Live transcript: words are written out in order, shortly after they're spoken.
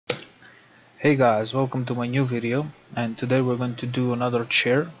Hey guys, welcome to my new video, and today we're going to do another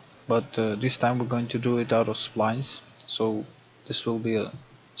chair, but this time we're going to do it out of splines. So this will be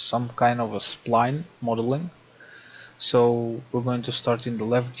some kind of a spline modeling. So we're going to start in the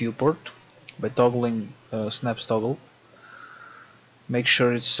left viewport by toggling snaps toggle. Make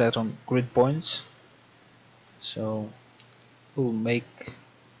sure it's set on grid points. So we'll make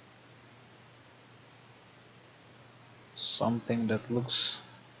something that looks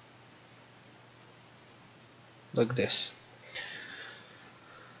like this.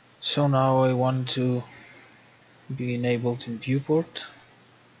 So now I want to be enabled in viewport,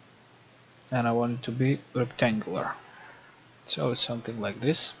 and I want it to be rectangular. So it's something like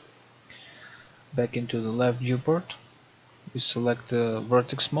this. Back into the left viewport, we select the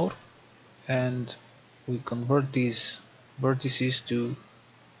vertex mode and we convert these vertices to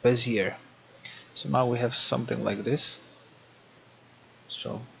Bezier. So now we have something like this.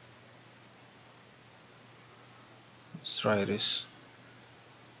 So let's try this.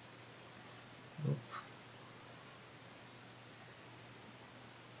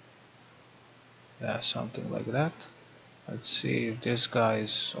 Yeah, something like that. Let's see if this guy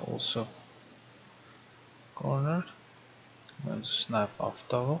is also cornered. I'm going to snap off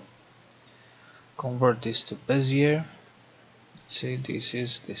toggle, convert this to Bezier. Let's see, this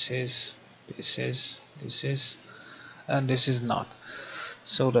is, and this is not.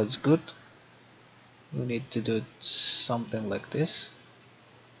 So that's good. We need to do something like this.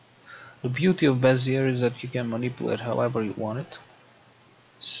 The beauty of Bezier is that you can manipulate however you want it.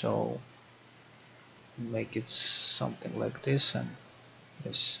 So make it something like this, and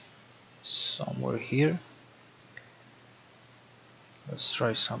this somewhere here. Let's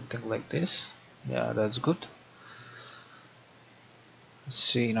try something like this. Yeah, that's good. Let's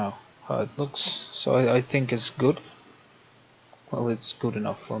see now how it looks. So I think it's good. Well, it's good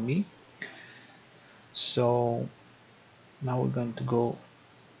enough for me. So now we're going to go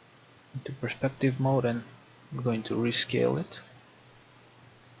into perspective mode and we're going to rescale it.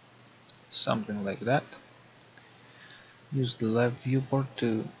 Something like that. Use the left viewport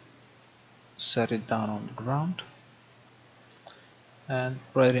to set it down on the ground, and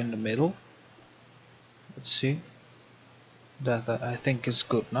right in the middle. Let's see, that I think is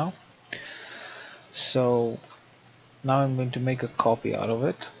good now. So now I'm going to make a copy out of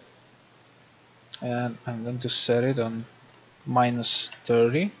it, and I'm going to set it on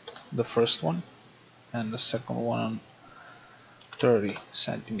 -30, the first one, and the second one on 30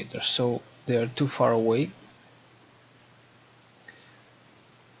 centimeters. So they are too far away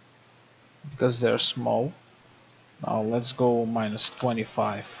because they are small. Now let's go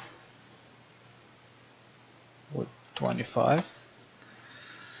 -25 with 25.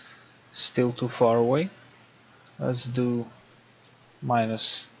 Still too far away. Let's do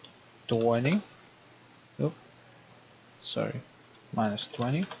 -20. Oop, sorry,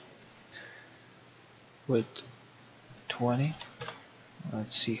 -20 with 20.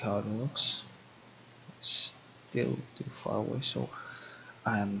 Let's see how it looks. It's still too far away, so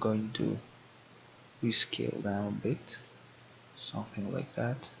I am going to rescale down a bit, something like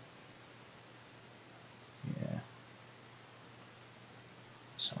that. Yeah,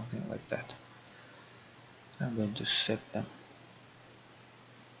 something like that. I'm going to set them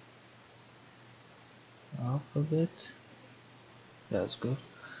up a bit. That's good.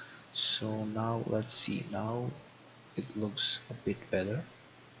 So now let's see, now it looks a bit better.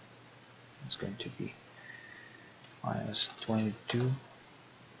 It's going to be -22,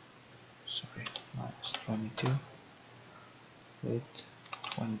 sorry, -22 with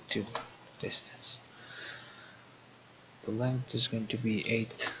 22 distance. The length is going to be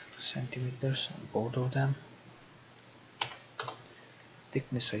 8 centimeters on both of them.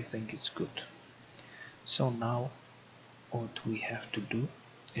 Thickness, I think it's good. So now what we have to do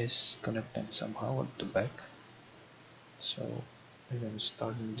is connect them somehow at the back. So we're going to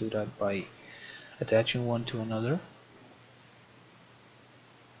start and do that by attaching one to another.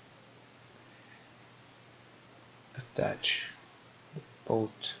 Attach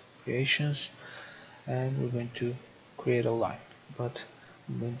both creations, and we're going to create a line, but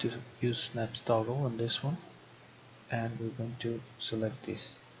I'm going to use snaps toggle on this one, and we're going to select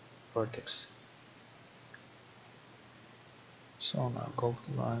this vertex. So now go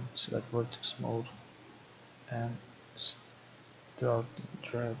to line, select vertex mode, and start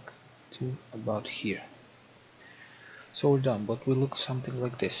drag to about here. So we're done, but we look something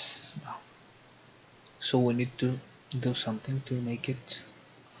like this now. So we need to do something to make it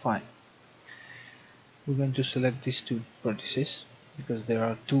fine. We're going to select these two vertices because there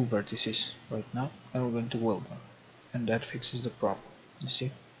are two vertices right now, and we're going to weld them, and that fixes the problem. You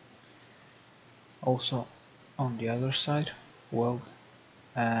see, Also on the other side, weld,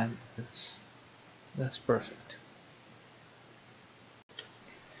 and that's perfect.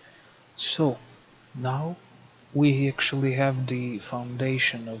 So now we actually have the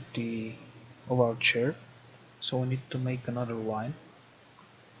foundation of our chair. So we need to make another line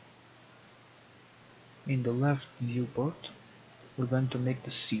in the left viewport. We're going to make the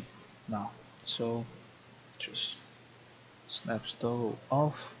seat now. So just snap toggle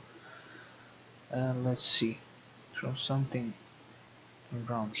off, and let's see, from something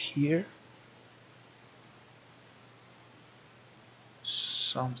around here,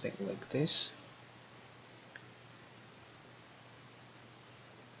 something like this.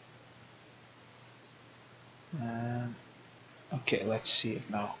 And okay, let's see it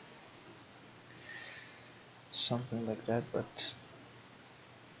now. Something like that, but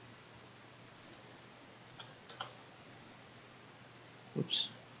oops,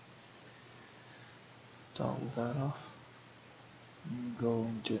 toggle that off. Go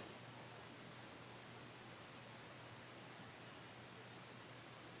into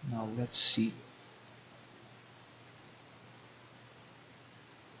now. Let's see.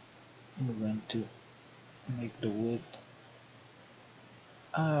 We're going to make the width.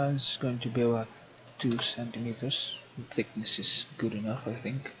 It's going to be about 2 centimeters. The thickness is good enough, I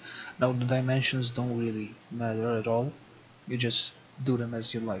think. Now the dimensions don't really matter at all. You just do them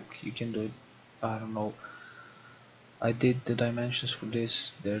as you like. You can do it, I don't know. I did the dimensions for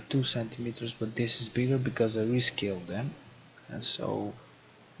this. They're 2 centimeters, but this is bigger because I rescaled them. And so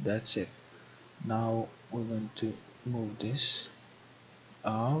that's it. Now we're going to move this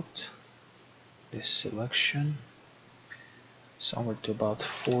out, this selection, somewhere to about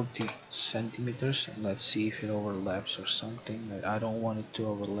 40 centimeters, and let's see if it overlaps or something. I don't want it to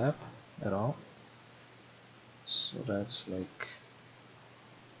overlap at all, so that's like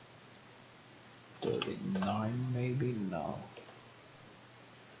 39 maybe. No,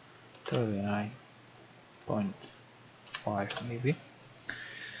 39.5 maybe,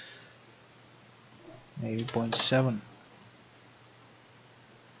 maybe 0.7,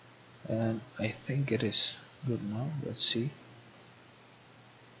 and I think it is good now. Let's see.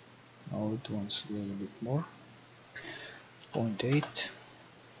 Now it wants a little bit more. 0.8,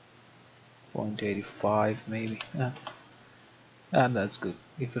 0.85 maybe. And that's good.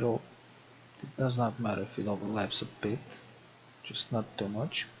 If it all, it does not matter if it overlaps a bit, just not too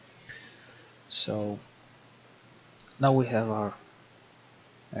much. So now we have our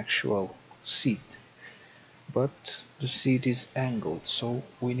actual seat, but the seat is angled, so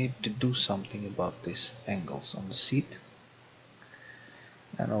we need to do something about these angles on the seat.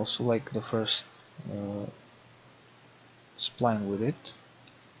 And also, like the first spline with it,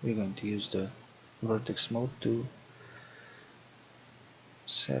 we're going to use the vertex mode to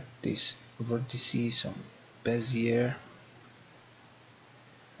set these vertices on Bezier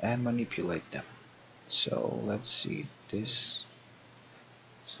and manipulate them. So let's see, this,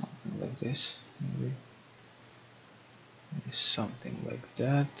 something like this, maybe something like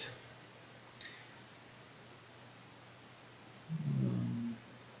that.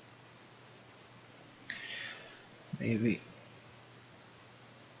 Maybe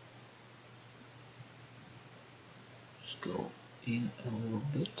just go in a little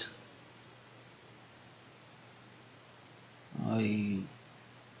bit. I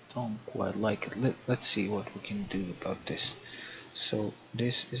don't quite like it. Let's see what we can do about this. So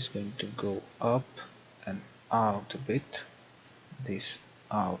this is going to go up and out a bit. This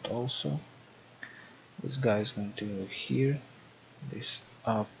out also. This guy is going to go here. This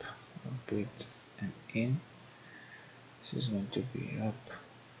up a bit and in. This is going to be up,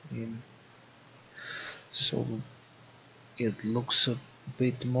 in. So it looks a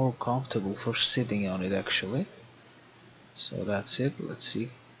bit more comfortable for sitting on it actually. So that's it. Let's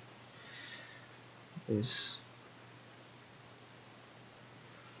see. This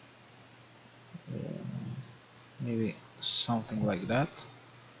maybe something like that.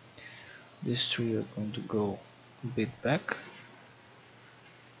 These three are going to go a bit back.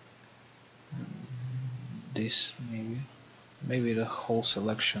 This maybe the whole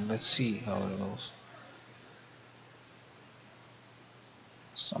selection. Let's see how it goes.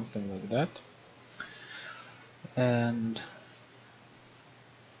 Something like that. And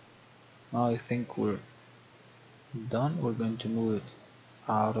now I think we're done. We're going to move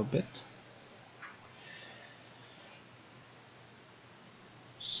it out a bit.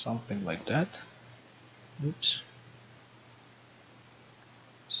 Something like that. Oops.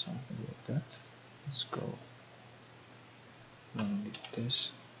 Something like that. Let's go. We need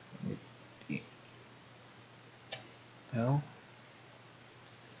this. We need L.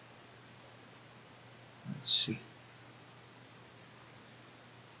 Let's see.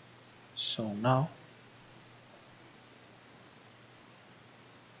 So now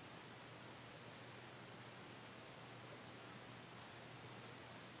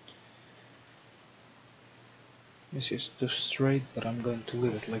this is too straight, but I'm going to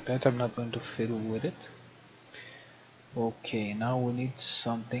leave it like that. I'm not going to fiddle with it. Okay, now we need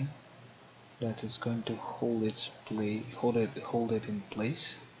something that is going to hold it in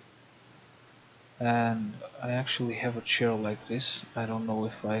place. And I actually have a chair like this. I don't know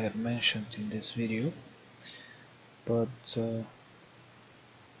if I had mentioned in this video, but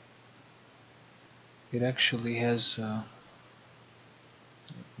it actually has let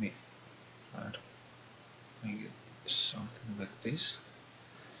me try to make it something like this.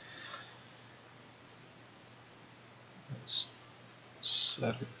 Let's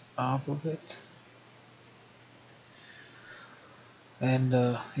set it up a bit, and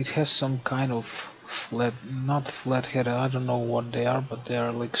it has some kind of not flat head, I don't know what they are, but they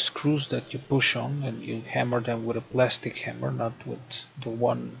are like screws that you push on and you hammer them with a plastic hammer, not with the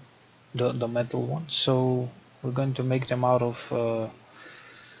metal one. So we're going to make them out of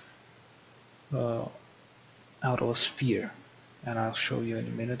a sphere, and I'll show you in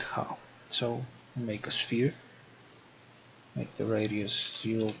a minute how. So make a sphere, make the radius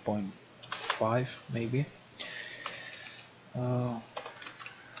 0.5 maybe,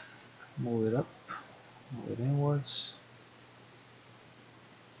 move it up, move it inwards,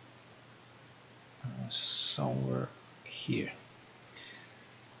 somewhere here.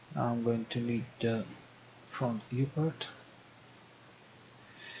 Now I'm going to need the front view part.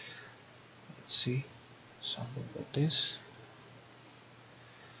 Let's see, something like this,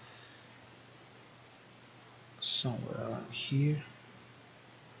 somewhere around here.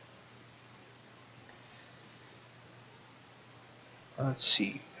 Let's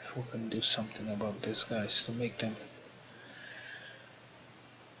see if we can do something about these guys to make them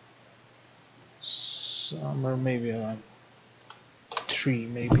somewhere maybe around 3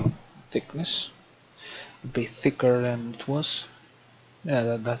 maybe thickness, a bit thicker than it was.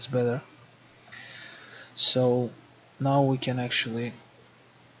 Yeah, that's better. So now we can actually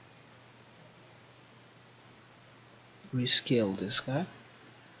rescale this guy,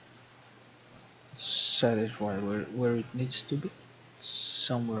 set it where it needs to be,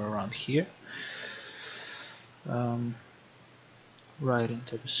 somewhere around here, right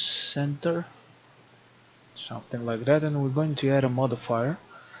into the center, something like that. And we're going to add a modifier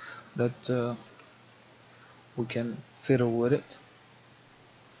that we can fiddle with it,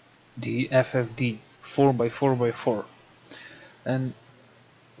 the FFD 4x4x4, and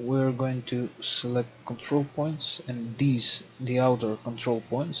we're going to select control points, and these the outer control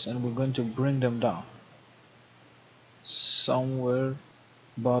points, and we're going to bring them down somewhere,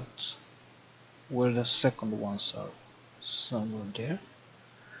 but where the second ones are, somewhere there.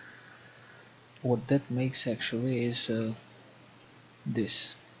 What that makes actually is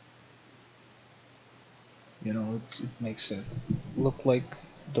this, you know, it makes it look like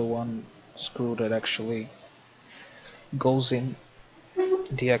the one screw that actually goes in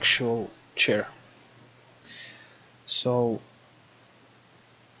the actual chair. So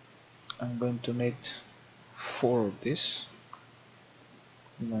I'm going to need 4 of this.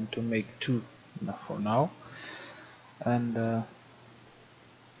 I'm going to make 2 for now, and I'm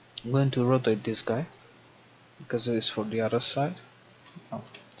going to rotate this guy because it is for the other side. Oh,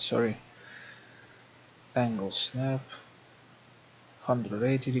 sorry, angle snap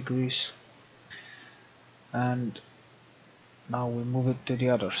 180 degrees, and now we move it to the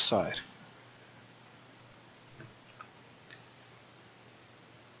other side.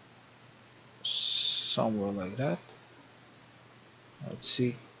 Somewhere like that. Let's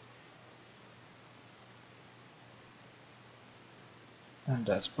see. And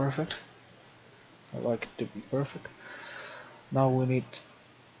that's perfect. I like it to be perfect. Now we need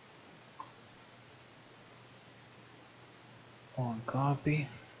one copy.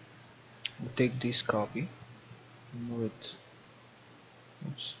 We take this copy, move it.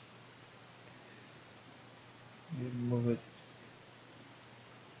 Oops. We move it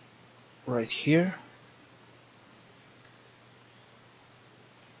right here.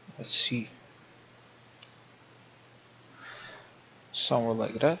 Let's see. Somewhere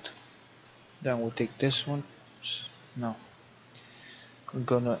like that. Then we'll take this one. No. We're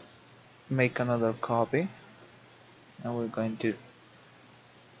gonna make another copy, and we're going to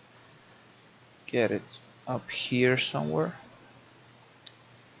get it up here somewhere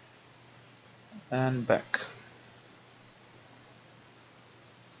and back.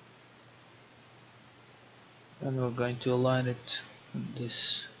 And we're going to align it with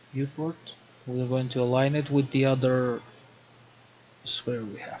this viewport. we're going to align it with the other sphere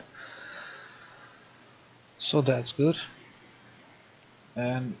we have. So that's good.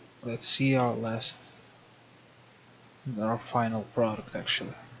 And let's see our final product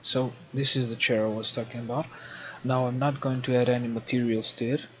actually. So this is the chair I was talking about. Now I'm not going to add any materials to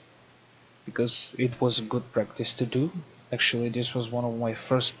it because it was a good practice to do. Actually, this was one of my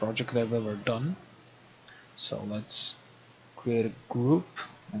first projects I've ever done. So let's create a group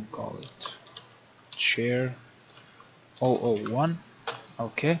and call it chair 001.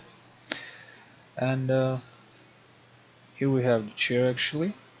 Okay, and here we have the chair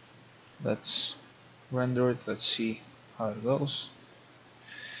actually. Let's render it. Let's see how it goes.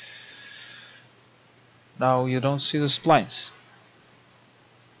 Now you don't see the splines,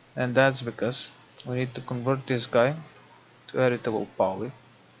 and that's because we need to convert this guy to editable poly.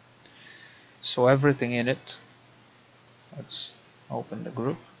 So everything in it, let's open the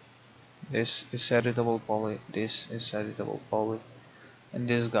group. This is editable poly, this is editable poly, and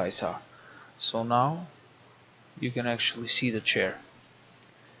these guys are. So now you can actually see the chair,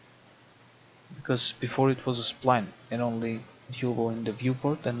 because before it was a spline and only viewable in the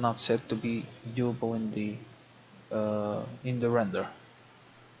viewport and not set to be viewable in the render.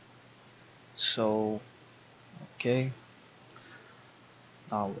 So okay,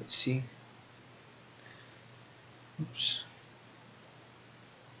 now let's see. Oops.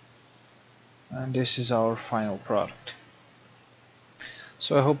 And this is our final product.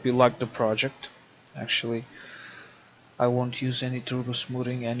 So I hope you liked the project. Actually, I won't use any turbo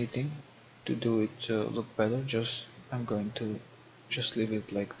smoothing, anything to do it look better. I'm going to just leave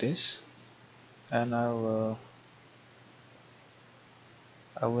it like this, and I'll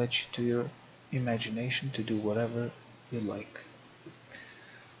let you to your imagination to do whatever you like.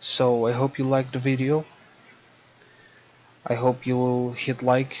 So I hope you liked the video. I hope you will hit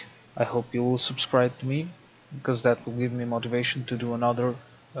like. I hope you will subscribe to me, because that will give me motivation to do another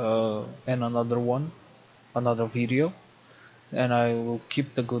another video, and I will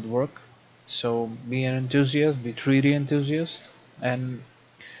keep the good work. So be an enthusiast, be 3D enthusiast, and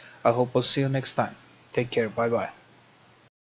I hope I'll see you next time. Take care, bye bye.